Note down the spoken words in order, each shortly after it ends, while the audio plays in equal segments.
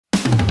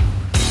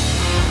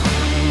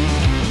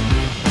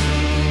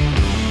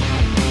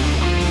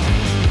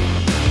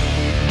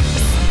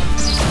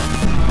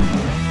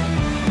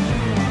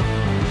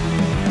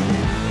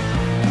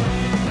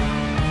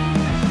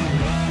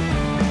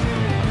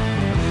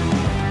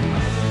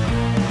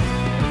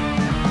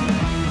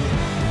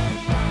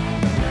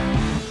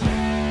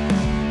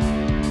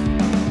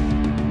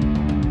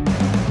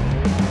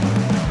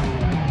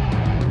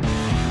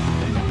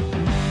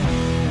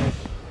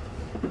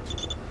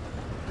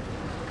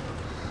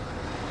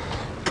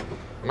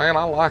Man,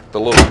 I like the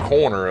little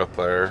corner up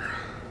there.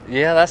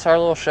 Yeah, that's our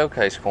little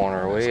showcase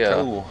corner. That's We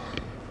cool.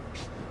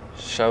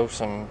 show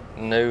some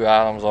new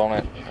items on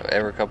it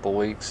every couple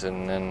weeks,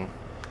 and then,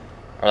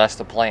 or that's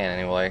the plan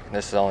anyway.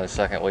 This is only the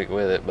second week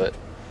with it, but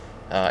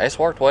it's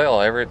worked well.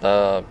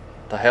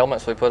 The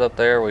helmets we put up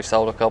there, we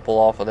sold a couple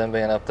off of them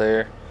being up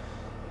there.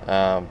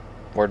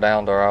 We're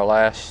down to our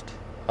last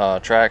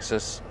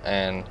Traxxas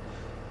and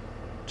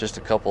just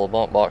a couple of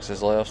bump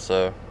boxes left,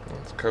 so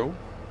That's cool.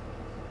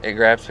 it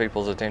grabs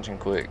people's attention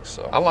quick.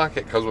 So I like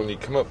it because when you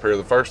come up here,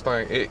 the first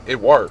thing, it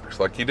works.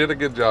 Like, you did a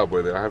good job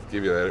with it. I have to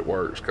give you that. It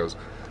works because,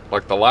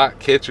 like, the light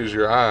catches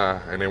your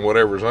eye, and then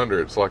whatever's under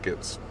it's like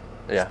it's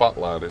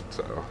spotlighted.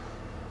 So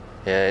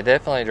yeah, it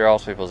definitely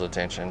draws people's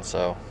attention.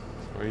 So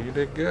well, you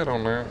did good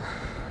on that.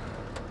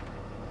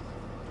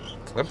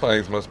 Them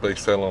things must be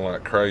selling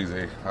like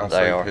crazy. I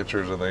see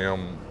pictures of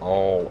them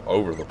all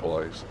over the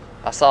place.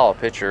 I saw a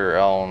picture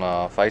on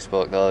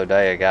Facebook the other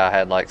day. A guy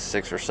had like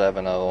 6 or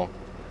 7 of them,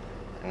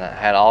 and it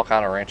had all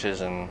kind of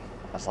wrenches. And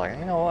I was like,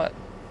 you know what?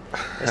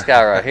 This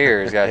guy right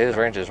here has got his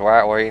wrenches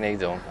right where he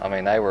needs them. I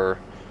mean, they were,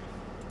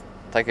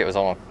 I think it was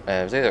on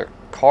it was either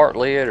a cart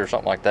lid or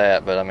something like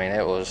that. But I mean,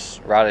 it was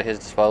right at his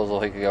disposal.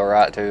 He could go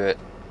right to it.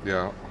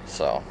 Yeah.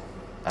 So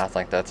I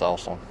think that's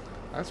awesome.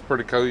 That's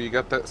pretty cool. You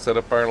got that set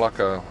up there like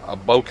a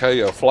bouquet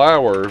of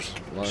flowers.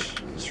 Like,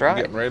 that's right.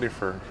 Getting ready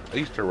for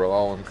Easter with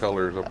all them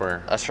colors up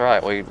there. That's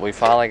right. We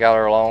finally got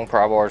our long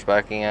pry bars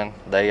back in.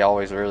 They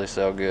always really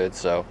sell good,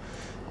 so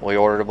we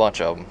ordered a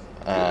bunch of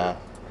them.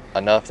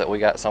 Enough that we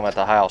got some at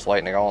the house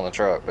waiting to go on the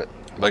truck. But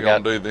they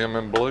gonna do them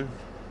in blue?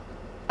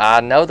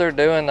 I know they're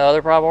doing the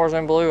other pry bars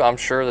in blue. I'm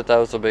sure that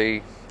those will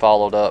be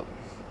followed up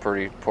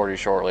pretty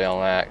shortly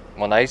on that.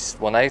 When they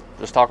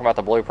was talking about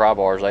the blue pry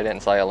bars, they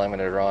didn't say a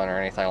limited run or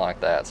anything like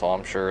that. So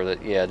I'm sure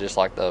that just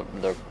like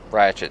the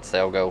ratchets,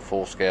 they'll go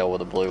full scale with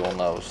the blue on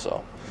those.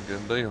 So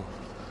good deal.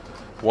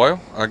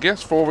 Well, I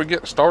guess before we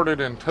get started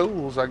in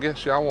tools, I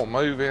guess y'all will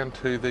move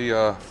into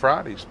the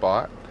Friday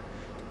spot.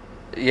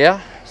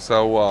 Yeah.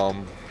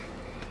 So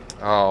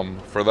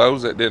for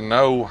those that didn't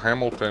know,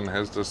 Hamilton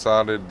has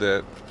decided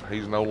that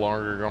he's no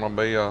longer going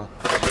to be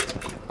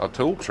a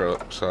tool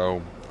truck.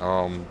 So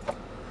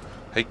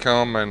he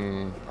come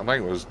and I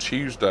think it was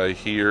Tuesday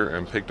here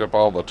and picked up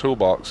all the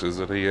toolboxes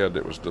that he had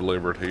that was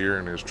delivered here,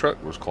 and his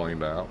truck was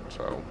cleaned out.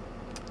 So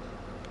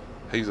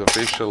he's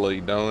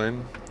officially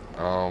done.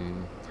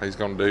 He's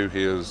going to do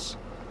his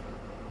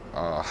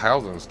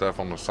housing stuff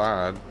on the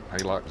side.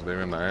 He likes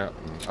doing that.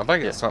 And I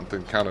think it's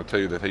something kind of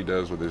too that he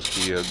does with his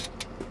kid.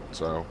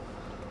 So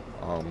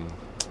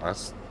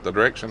that's the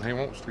direction he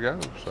wants to go.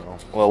 So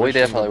well, we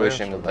definitely wish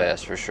him the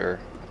best for sure.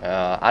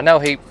 I know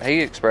he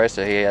expressed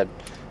that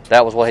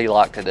that was what he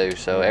liked to do.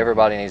 So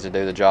everybody needs to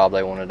do the job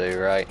they want to do,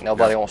 right?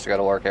 Nobody wants to go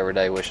to work every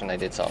day wishing they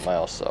did something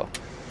else. So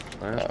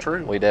that's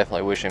true. We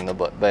definitely wish him the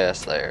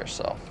best there.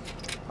 So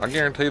I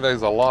guarantee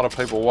there's a lot of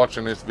people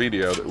watching this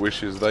video that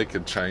wishes they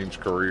could change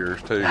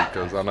careers too,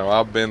 because I know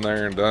I've been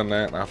there and done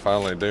that, and I'm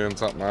finally doing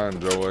something I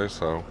enjoy.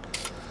 So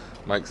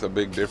makes a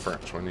big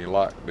difference when you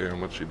like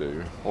doing what you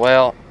do.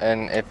 Well,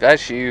 and if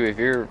that's you, if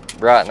you're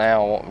right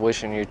now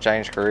wishing you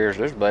change careers,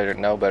 there's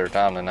no better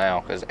time than now,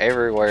 because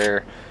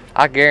everywhere,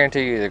 I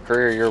guarantee you the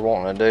career you're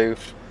wanting to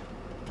do,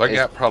 they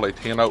got probably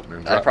 10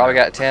 openings. They probably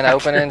got 10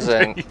 openings,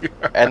 and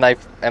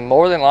and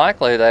more than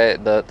likely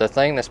the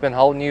thing that's been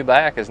holding you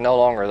back is no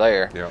longer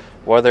there. Yeah.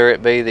 Whether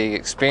it be the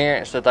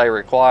experience that they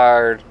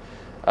required,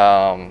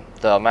 the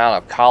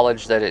amount of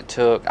college that it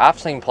took. I've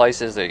seen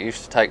places that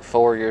used to take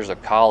 4 years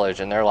of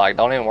college, and they're like,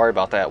 "Don't even worry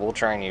about that. We'll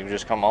train you.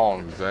 Just come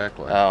on."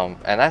 Exactly. And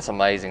that's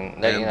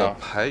amazing. And the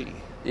pay,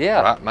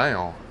 right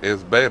now,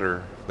 is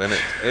better than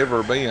it's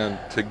ever been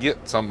to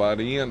get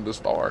somebody in to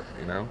start.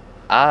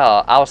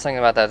 I was thinking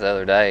about that the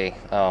other day.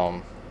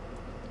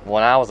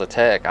 When I was a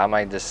tech, I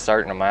made this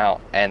certain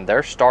amount, and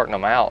they're starting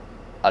them out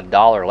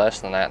 $1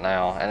 less than that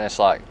now, and it's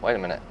like, wait a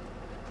minute,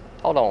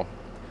 hold on.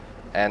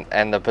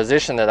 And the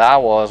position that I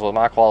was with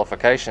my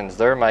qualifications,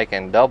 they're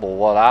making double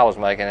what I was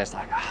making. It's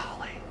like,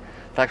 holy,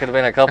 if that could have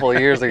been a couple of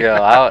years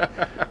ago,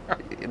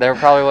 there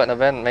probably wouldn't have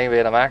been me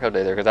being a Matco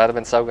dealer, because I'd have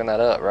been soaking that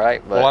up,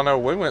 right? But, well, I know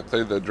we went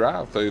through the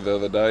drive-through the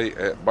other day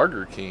at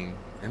Burger King,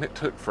 and it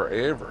took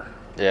forever.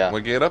 Yeah.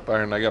 We get up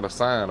there, and they got a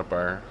sign up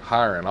there,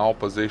 hiring all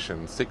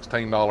positions,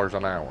 $16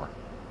 an hour.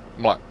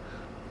 I'm like,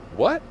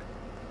 what?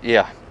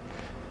 Yeah.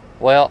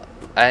 Well,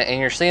 and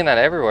you're seeing that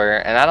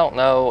everywhere, and I don't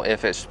know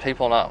if it's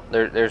people not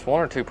there's one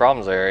or two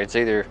problems there. It's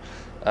either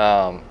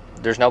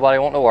there's nobody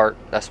wanting to work,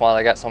 that's why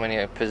they got so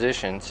many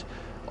positions,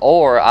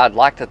 or I'd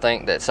like to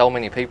think that so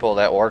many people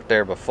that worked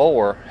there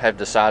before have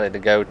decided to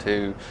go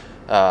to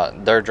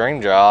their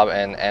dream job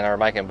and are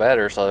making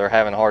better, so they're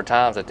having hard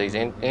times at these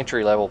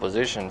entry-level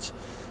positions.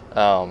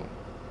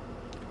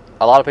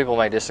 A lot of people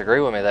may disagree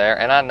with me there,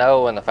 and I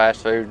know in the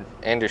fast food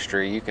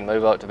industry you can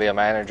move up to be a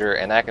manager,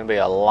 and that can be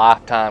a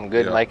lifetime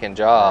good making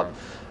job.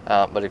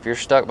 But if you're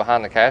stuck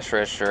behind the cash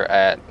register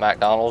at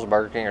McDonald's,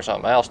 Burger King, or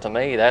something else, to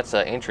me that's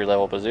an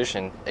entry-level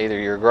position. Either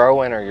you're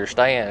growing or you're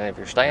staying, and if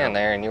you're staying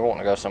there and you're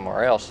wanting to go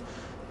somewhere else,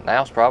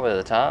 now's probably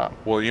the time.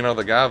 Well, you know,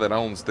 the guy that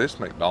owns this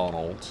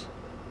McDonald's,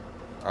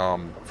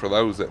 for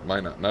those that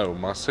may not know,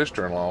 my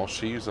sister-in-law,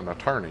 she's an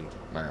attorney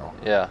now.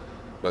 Yeah.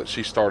 But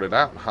she started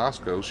out in high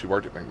school, she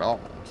worked at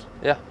McDonald's.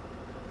 Yeah.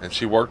 And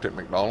she worked at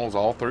McDonald's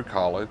all through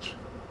college.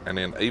 And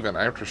then even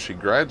after she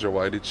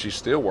graduated, she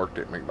still worked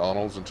at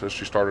McDonald's until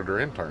she started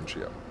her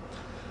internship.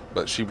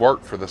 But she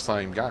worked for the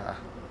same guy.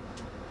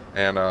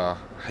 And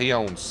he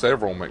owns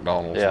several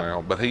McDonald's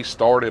now. But he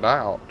started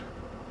out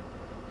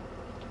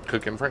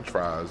cooking French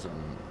fries.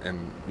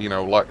 And you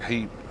know, like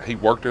he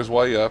worked his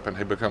way up and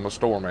he became a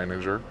store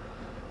manager.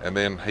 And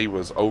then he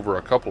was over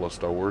a couple of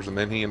stores. And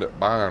then he ended up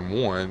buying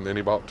one. Then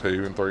he bought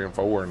 2 and 3 and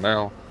 4. And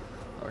now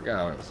the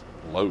guy is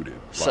loaded.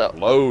 So,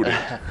 loaded.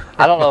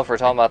 I don't know if we're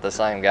talking about the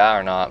same guy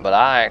or not, but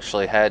I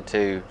actually had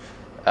to,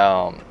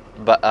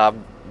 but I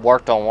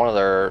worked on one of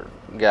their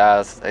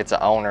guys. It's an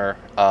owner.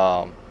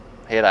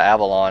 He had an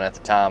Avalon at the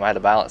time. I had to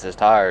balance his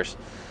tires,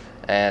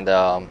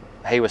 and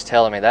he was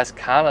telling me that's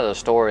kind of the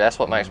story. That's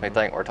what makes me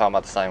think we're talking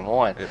about the same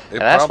one. It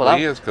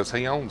probably is, because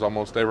he owns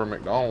almost every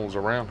McDonald's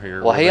around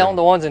here. Well, he owned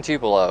the ones in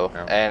Tupelo,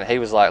 and he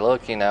was like,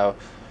 look, you know,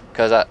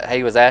 because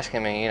he was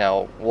asking me, you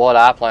know, what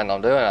I planned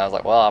on doing. I was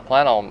like, well, I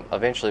plan on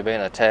eventually being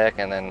a tech,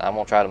 and then I'm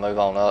going to try to move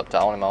on up to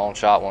owning my own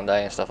shop one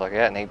day and stuff like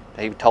that. And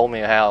he told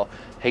me how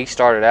he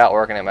started out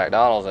working at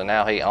McDonald's, and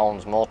now he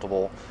owns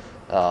multiple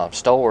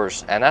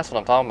stores. And that's what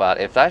I'm talking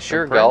about. If that's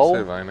your goal,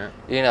 ain't it?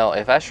 you know,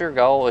 if that's your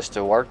goal is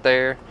to work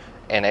there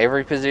in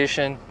every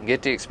position,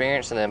 get the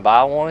experience, and then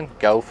buy one,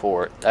 go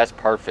for it. That's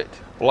perfect.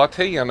 Well, I'll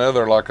tell you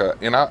another,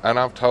 and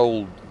I've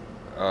told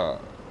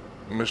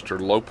Mr.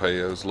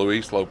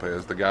 Luis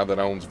Lopez, the guy that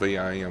owns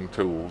VIM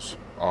Tools.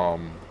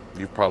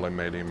 You've probably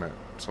met him at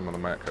some of the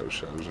Matco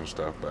shows and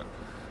stuff, but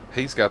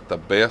he's got the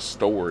best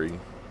story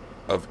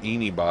of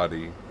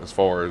anybody as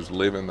far as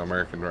living the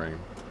American dream.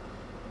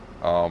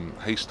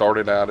 He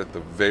started out at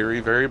the very,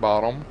 very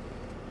bottom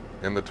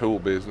in the tool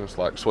business,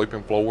 like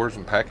sweeping floors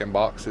and packing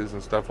boxes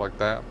and stuff like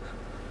that,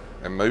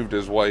 and moved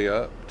his way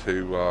up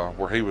to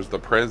where he was the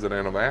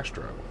president of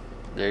Astro.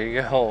 There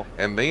you go.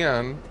 And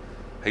then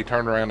he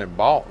turned around and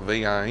bought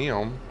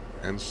VIM,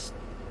 and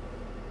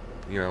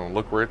you know,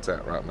 look where it's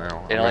at right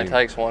now. It only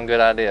takes one good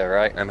idea,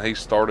 right? And he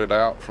started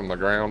out from the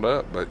ground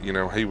up, but you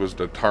know, he was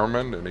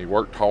determined and he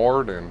worked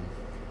hard, and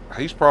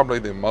he's probably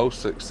the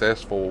most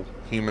successful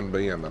human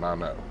being that I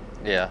know.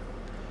 Yeah.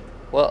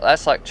 Well,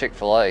 that's like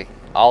Chick-fil-A.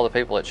 All the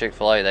people at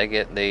Chick-fil-A, they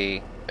get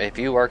if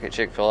you work at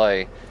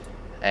Chick-fil-A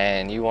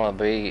and you want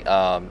to be,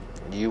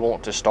 you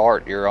want to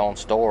start your own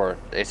store,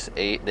 it's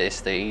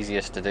the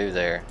easiest to do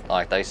there.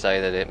 Like they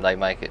say that they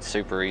make it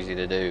super easy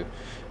to do,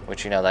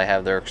 which, you know, they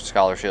have their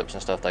scholarships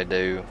and stuff they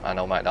do. I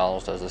know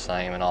McDonald's does the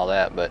same and all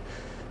that, but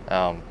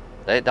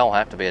it don't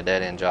have to be a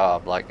dead-end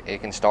job. Like,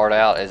 it can start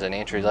out as an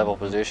entry-level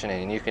position,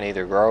 and you can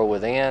either grow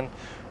within,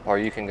 or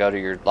you can go to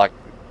your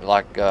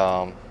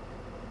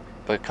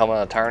become an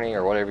attorney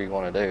or whatever you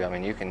want to do. I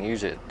mean, you can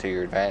use it to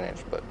your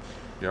advantage, but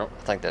I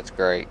think that's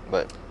great.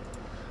 But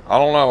I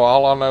don't know.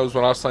 All I know is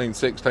when I seen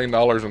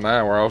 $16 an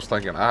hour, I was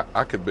thinking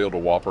I could build a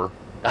Whopper.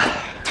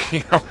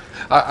 You know,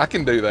 I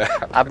can do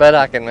that. I bet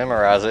I can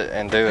memorize it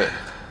and do it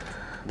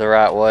the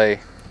right way.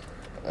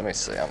 Let me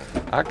see.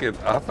 I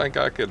think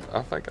I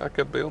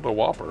could build a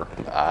Whopper.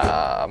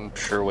 I'm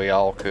sure we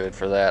all could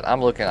for that.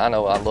 I'm looking. I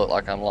know I look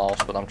like I'm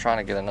lost, but I'm trying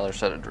to get another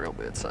set of drill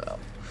bits out.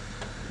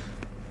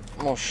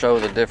 I'm gonna show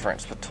the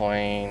difference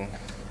between.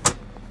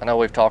 I know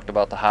we've talked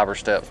about the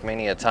HYPERSTEPs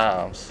many a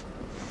times,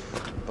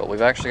 but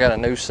we've actually got a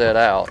new set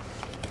out,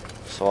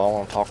 so I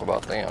want to talk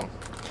about them.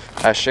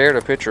 I shared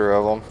a picture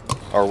of them,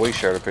 or we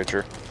shared a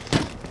picture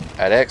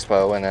at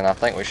Expo, and then I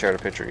think we shared a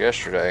picture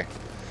yesterday.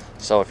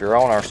 So if you're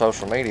on our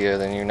social media,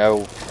 then you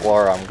know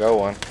where I'm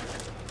going.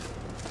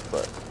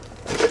 But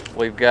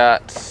we've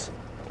got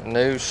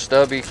new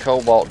Stubby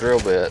Cobalt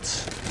drill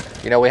bits.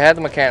 You know, we had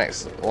the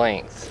mechanics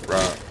length,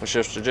 right, which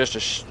is just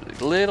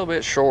a little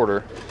bit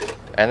shorter,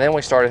 and then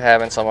we started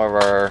having some of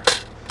our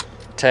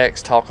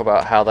techs talk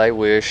about how they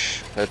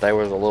wish that they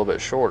was a little bit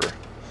shorter.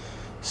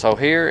 So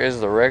here is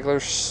the regular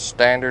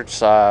standard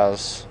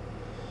size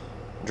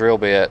drill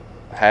bit,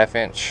 1/2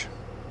 inch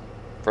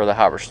for the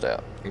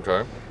HYPERSTEP.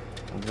 Okay.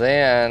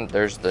 Then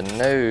there's the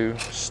new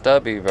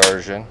Stubby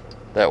version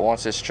that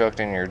once it's chucked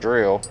in your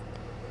drill,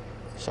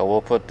 so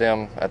we'll put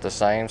them at the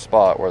same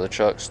spot where the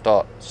chuck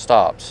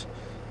stops.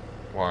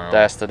 Wow.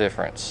 That's the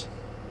difference.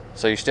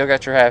 So you still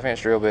got your 1/2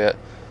 inch drill bit,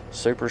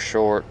 super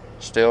short,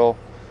 still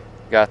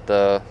got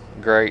the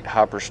great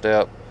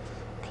HYPERSTEP,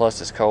 plus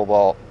it's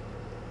Cobalt.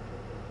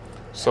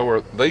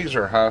 So these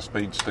are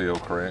high-speed steel,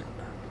 correct?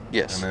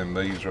 Yes. And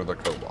then these are the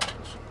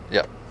Cobalts.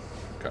 Yep.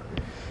 Okay.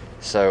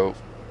 So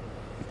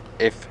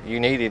if you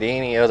needed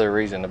any other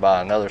reason to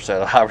buy another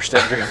set of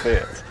HYPERSTEP drill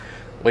bits,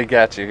 we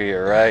got you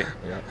here, right?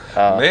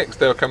 Yeah. Next,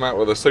 they'll come out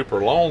with a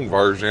super long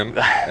version,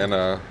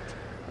 and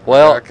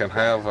well, I can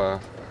have a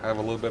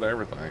little bit of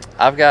everything.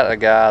 I've got a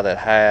guy that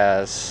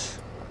has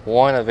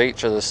one of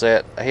each of the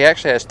set. He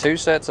actually has 2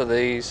 sets of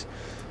these.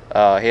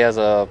 He has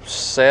a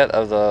set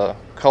of the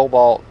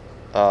Cobalt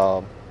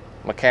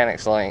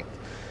mechanics length,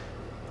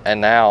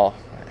 and now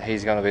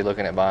he's going to be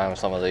looking at buying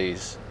some of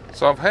these.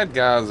 So I've had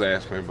guys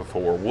ask me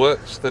before,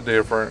 what's the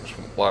difference?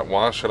 Like,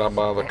 why should I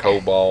buy the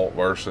Cobalt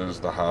versus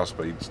the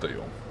high-speed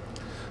steel?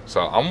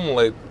 So I'm gonna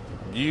let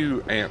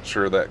you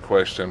answer that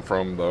question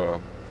from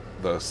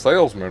the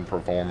salesman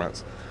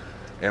performance.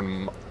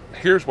 And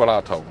here's what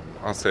I told them.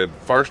 I said,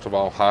 first of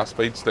all,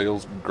 high-speed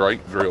steel's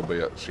great drill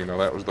bits. You know,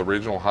 that was the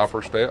original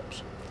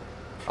HYPERSTEPs.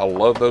 I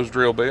love those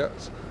drill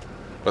bits,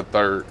 but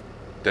they're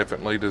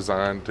definitely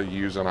designed to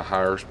use in a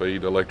higher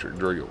speed electric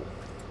drill.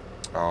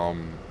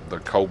 The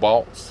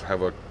Cobalts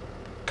have a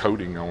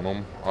coating on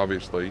them,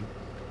 obviously,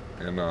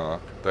 and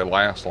they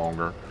last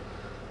longer,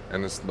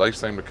 and they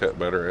seem to cut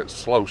better at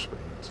slow speeds.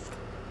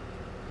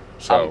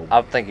 So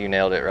I think you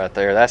nailed it right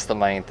there. That's the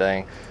main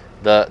thing.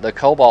 The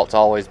Cobalt's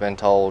always been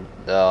told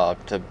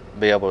to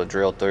be able to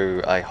drill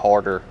through a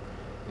harder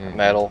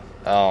metal.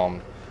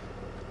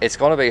 It's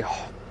going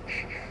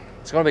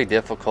to be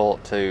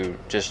difficult to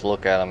just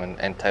look at them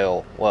and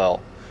tell.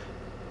 Well,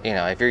 you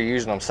know, if you're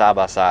using them side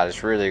by side,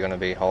 it's really going to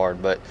be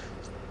hard. But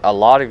a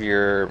lot of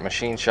your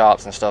machine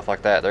shops and stuff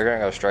like that, they're going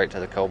to go straight to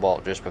the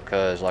Cobalt just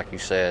because, like you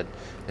said,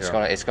 it's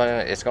going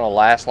to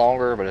last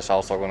longer, but it's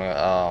also going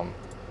to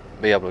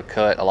be able to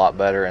cut a lot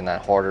better in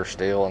that harder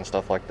steel and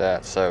stuff like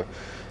that. So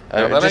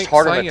just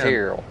harder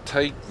material.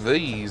 Take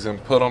these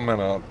and put them in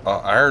a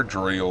air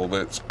drill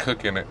that's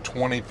cooking at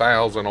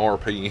 20,000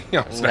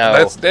 RPMs. No,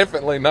 that's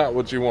definitely not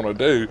what you want to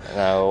do.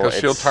 No, because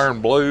she'll turn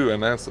blue,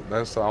 and that's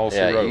all she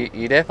wrote.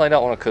 You definitely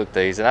don't want to cook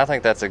these, and I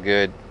think that's a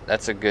good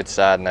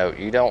side note.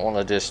 You don't want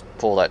to just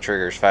pull that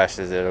trigger as fast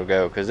as it'll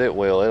go, because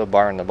it'll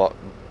burn the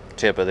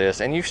tip of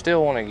this. And you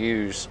still want to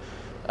use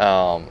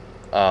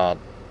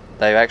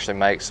they actually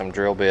make some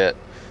drill bit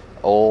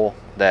oil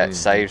that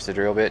saves the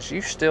drill bits.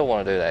 You still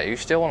want to do that. You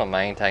still want to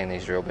maintain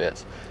these drill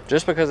bits.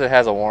 Just because it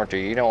has a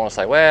warranty, you don't want to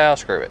say, well,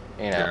 screw it,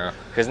 you know,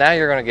 because now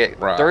you're going to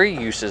get 3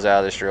 uses out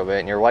of this drill bit,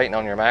 and you're waiting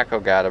on your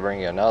Matco guy to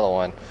bring you another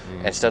one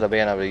instead of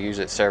being able to use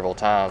it several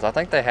times. I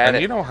think they had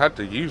you don't have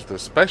to use the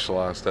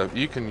specialized stuff.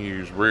 You can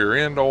use rear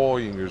end oil,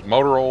 you can use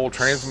motor oil,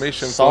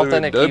 transmission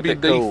fluid,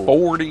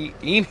 WD-40,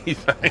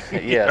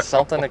 anything. Yeah,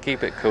 something to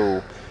keep it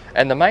cool.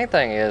 And the main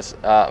thing is,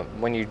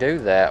 when you do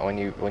that, when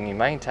you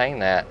maintain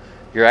that,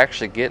 you're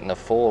actually getting the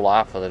full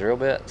life of the drill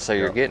bit, so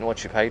you're getting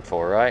what you paid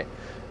for, right?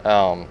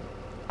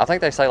 I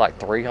think they say like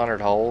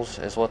 300 holes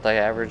is what they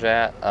average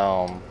at,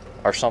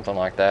 or something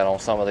like that on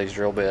some of these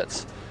drill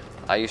bits.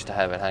 I used to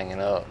have it hanging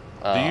up.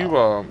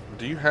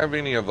 Do you have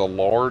any of the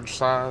large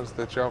size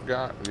that y'all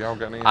got? Y'all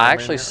got any? I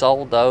actually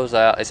sold those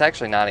out. It's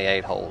actually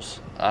 98 holes.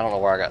 I don't know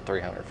where I got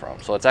 300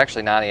 from. So it's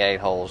actually 98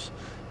 holes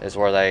is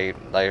where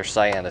they are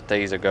saying that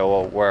these will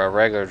go where a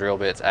regular drill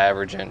bit's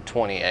averaging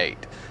 28.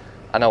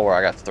 I know where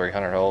I got the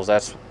 300 holes.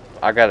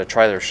 I got a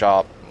trailer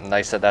shop, and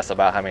they said that's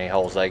about how many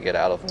holes they get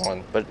out of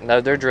one. But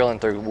no, they're drilling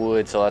through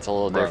wood, so that's a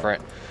little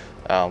different.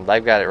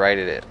 They've got it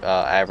rated at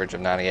average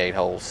of 98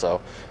 holes, so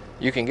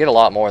you can get a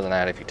lot more than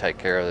that if you take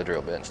care of the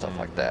drill bit and stuff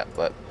like that.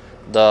 But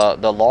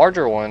the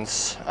larger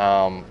ones,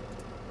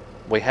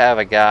 we have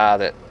a guy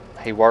that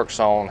he works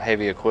on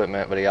heavy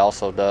equipment, but he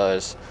also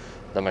does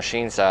the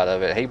machine side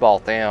of it. He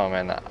bought them,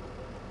 and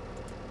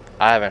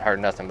I haven't heard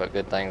nothing but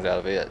good things out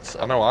of it. So.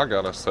 I know I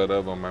got a set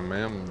of them, and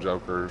them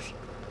jokers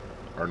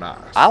are nice.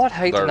 I would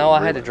hate to know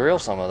I had to drill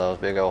some of those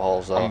big old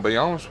holes, though. I'm gonna be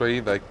honest with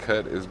you, they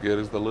cut as good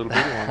as the little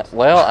bitty ones.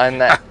 Well, and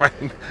that, I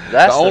mean,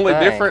 that's the only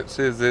difference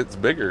is it's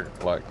bigger.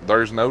 Like,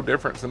 there's no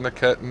difference in the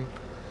cutting.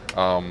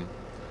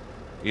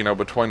 You know,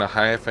 between a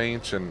 1/2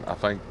 inch and I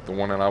think the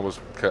one that I was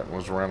cutting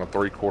was around a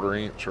 3/4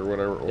 inch or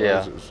whatever it was.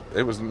 Yeah.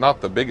 It was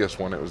not the biggest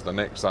one. It was the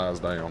next size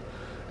down,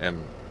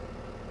 and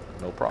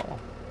no problem.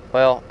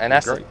 Well, and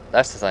that's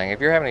the thing.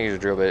 If you're having to use a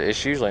drill bit,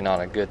 it's usually not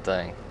a good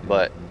thing,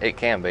 but it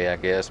can be, I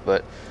guess.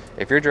 But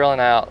if you're drilling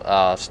out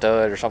a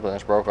stud or something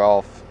that's broke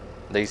off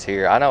these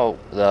here, I know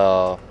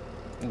the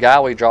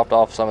guy we dropped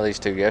off some of these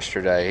to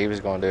yesterday, he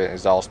was going to do an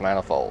exhaust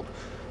manifold.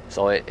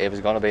 So it was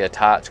going to be a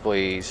tight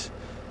squeeze.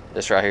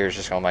 This right here is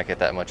just going to make it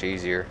that much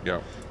easier. Yeah.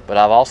 But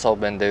I've also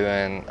been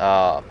doing,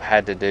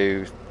 had to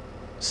do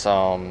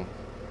some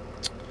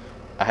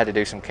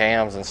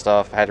cams and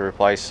stuff. I had to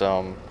replace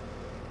some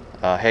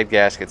head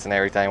gaskets and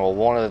everything. Well,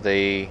 one of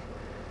the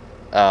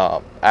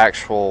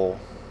actual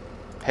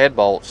head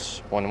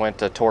bolts, when went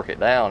to torque it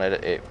down,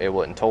 it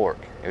wouldn't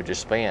torque. It would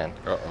just spin.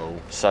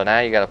 So now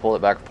you got to pull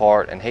it back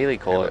apart and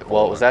helicoil it.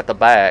 Well, it was at the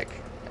back.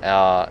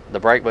 The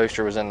brake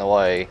booster was in the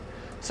way,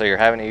 so you're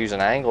having to use an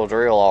angle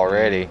drill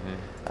already.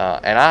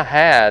 And I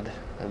had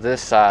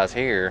this size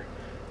here.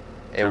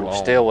 It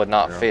still would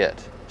not fit.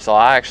 So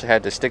I actually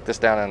had to stick this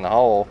down in the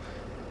hole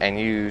and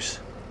use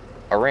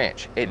a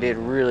wrench. It did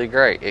really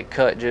great. It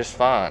cut just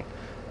fine.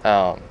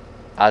 I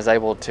was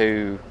able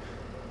to,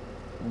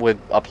 with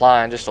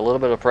applying just a little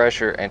bit of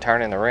pressure and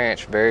turning the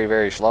wrench very,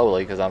 very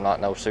slowly, because I'm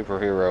not no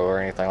superhero or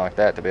anything like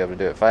that to be able to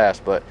do it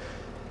fast, but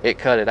it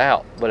cut it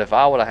out. But if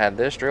I would have had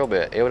this drill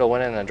bit, it would have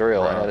went in the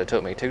drill and it would have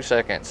took me 2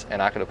 seconds,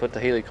 and I could have put the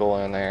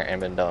helicoil in there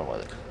and been done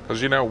with it.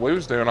 Because, you know, we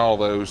was doing all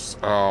those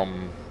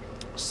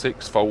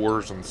 6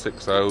 4s and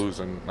 6 O's,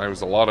 and there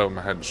was a lot of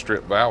them had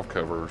strip valve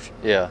covers.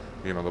 Yeah.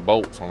 You know, the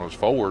bolts on those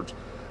Fords.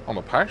 On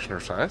the passenger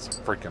side, that's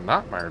a freaking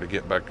nightmare to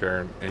get back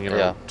there and you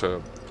know,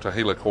 to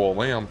helicoil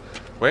them.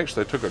 We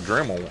actually took a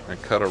Dremel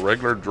and cut a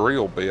regular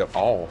drill bit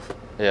off.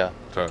 Yeah.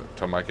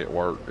 To make it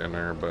work in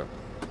there, but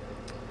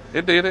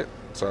it did it.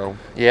 So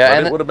yeah, but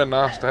and it would have been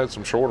nice to have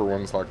some shorter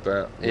ones like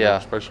that. You know,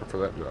 especially for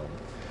that job.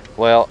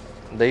 Well,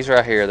 these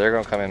right here, they're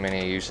going to come in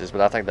many uses, but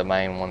I think the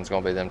main one's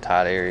going to be them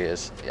tight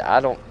areas.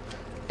 I don't.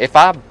 If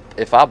I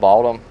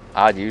bought them,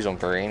 I'd use them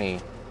for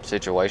any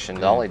situation.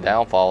 The only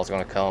downfall is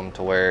going to come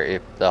to where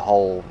if the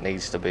hole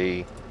needs to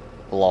be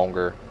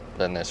longer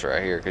than this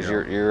right here, because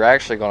you're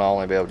actually going to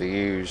only be able to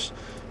use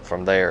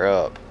from there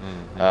up.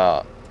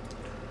 But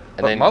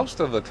then, most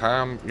of the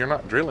time, you're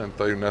not drilling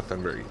through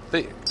nothing very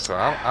thick. So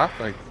I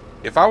think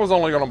if I was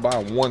only going to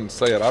buy one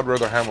set, I'd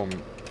rather have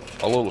them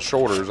a little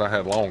shorter as I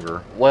had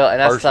longer. Well, and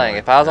that's the thing.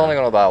 If I was only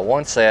going to buy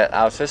one set,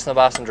 I was just going to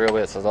buy some drill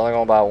bits. I was only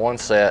going to buy one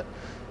set,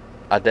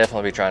 I'd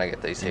definitely be trying to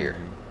get these here.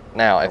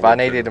 Now, if I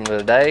needed them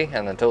today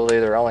and the tool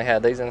dealer only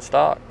had these in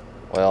stock,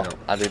 well,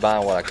 I'd be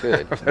buying what I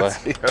could.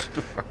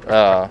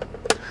 But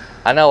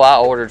I know I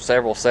ordered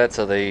several sets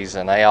of these,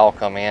 and they all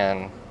come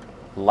in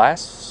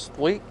last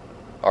week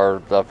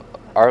or the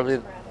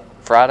early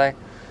Friday.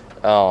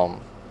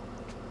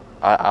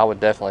 I would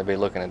definitely be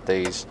looking at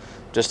these.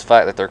 Just the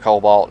fact that they're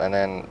Cobalt and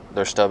then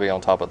they're Stubby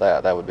on top of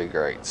that, that would be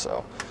great.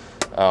 So,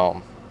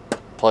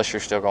 plus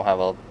you're still gonna have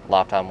a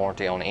lifetime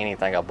warranty on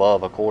anything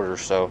above a quarter.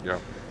 So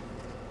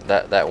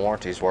that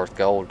warranty is worth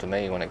gold to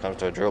me when it comes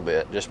to a drill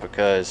bit. Just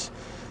because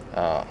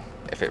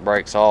if it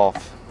breaks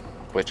off,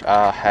 which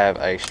I have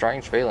a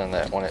strange feeling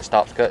that when it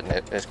stops cutting,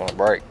 it's gonna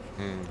break.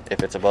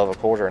 If it's above a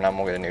quarter, and I'm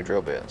gonna get a new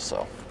drill bit.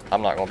 So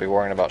I'm not gonna be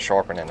worrying about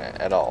sharpening it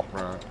at all.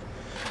 Right.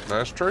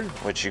 That's true.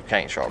 Which you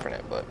can't sharpen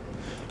it, but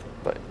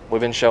we've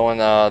been showing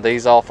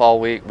these off all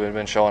week. We've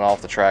been showing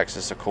off the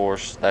Traxxas, of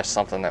course. That's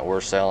something that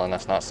we're selling.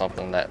 That's not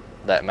something that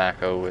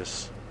Matco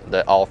is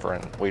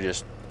offering. We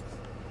just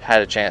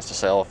had a chance to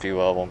sell a few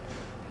of them,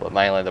 but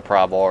mainly the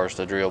pry bars,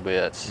 the drill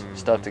bits,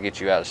 stuff to get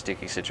you out of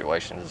sticky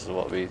situations is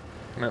what we.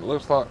 And it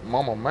looks like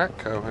Mama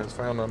Matco has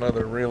found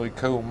another really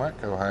cool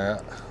Matco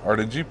hat. Or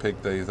did you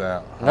pick these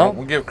out? No.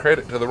 We'll give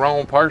credit to the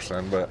wrong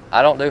person, but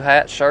I don't do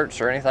hats, shirts,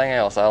 or anything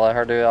else. I let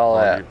her do all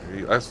that.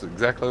 That's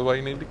exactly the way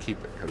you need to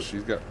keep it, because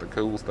she's got the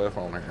cool stuff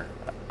on here.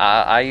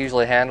 I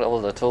usually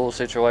handle the tool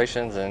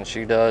situations, and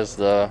she does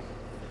the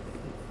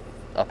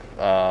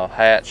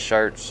hats,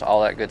 shirts,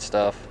 all that good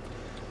stuff.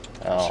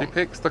 She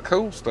picks the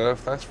cool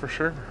stuff, that's for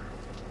sure.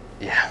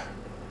 Yeah.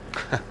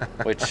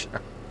 Which,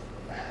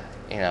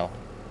 you know,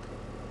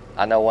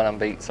 I know when I'm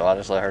beat, so I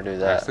just let her do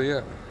that. I see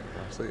it.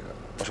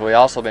 Which we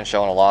also been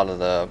showing a lot of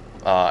the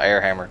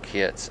air hammer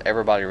kits.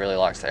 Everybody really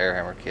likes the air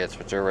hammer kits,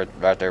 which are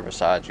right there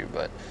beside you.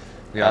 But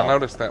yeah, I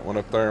noticed that one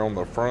up there on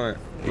the front.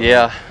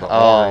 Yeah, the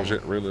orange,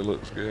 it really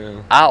looks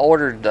good. I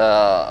ordered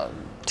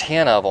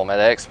 10 of them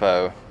at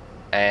Expo,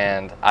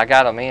 and I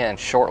got them in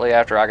shortly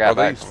after I got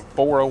back. Are these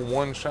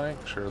 401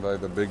 shanks, or are they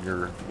the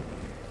bigger?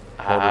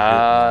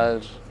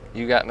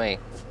 You got me.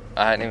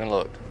 I hadn't even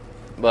looked.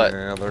 But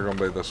yeah, they're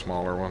gonna be the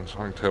smaller ones.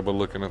 I can tell by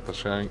looking at the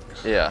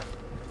shanks. Yeah.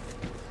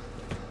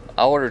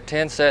 I ordered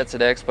 10 sets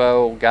at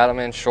Expo, got them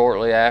in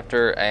shortly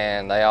after,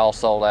 and they all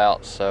sold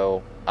out,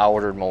 so I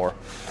ordered more.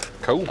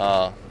 Cool.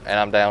 And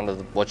I'm down to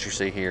what you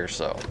see here,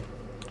 so.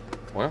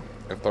 Well,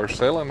 if they're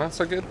selling, that's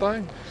a good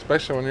thing,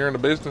 especially when you're in the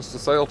business to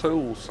sell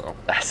tools. So.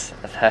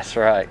 That's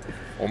right.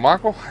 Well,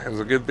 Michael, it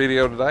was a good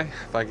video today.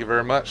 Thank you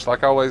very much.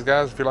 Like always,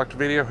 guys, if you liked the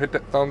video, hit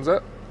that thumbs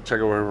up. Check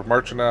out our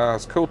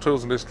merchandise, cool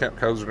tools, and discount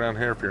codes are down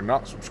here. If you're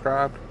not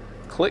subscribed,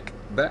 click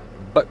that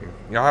button.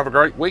 Y'all have a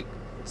great week.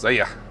 See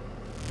ya.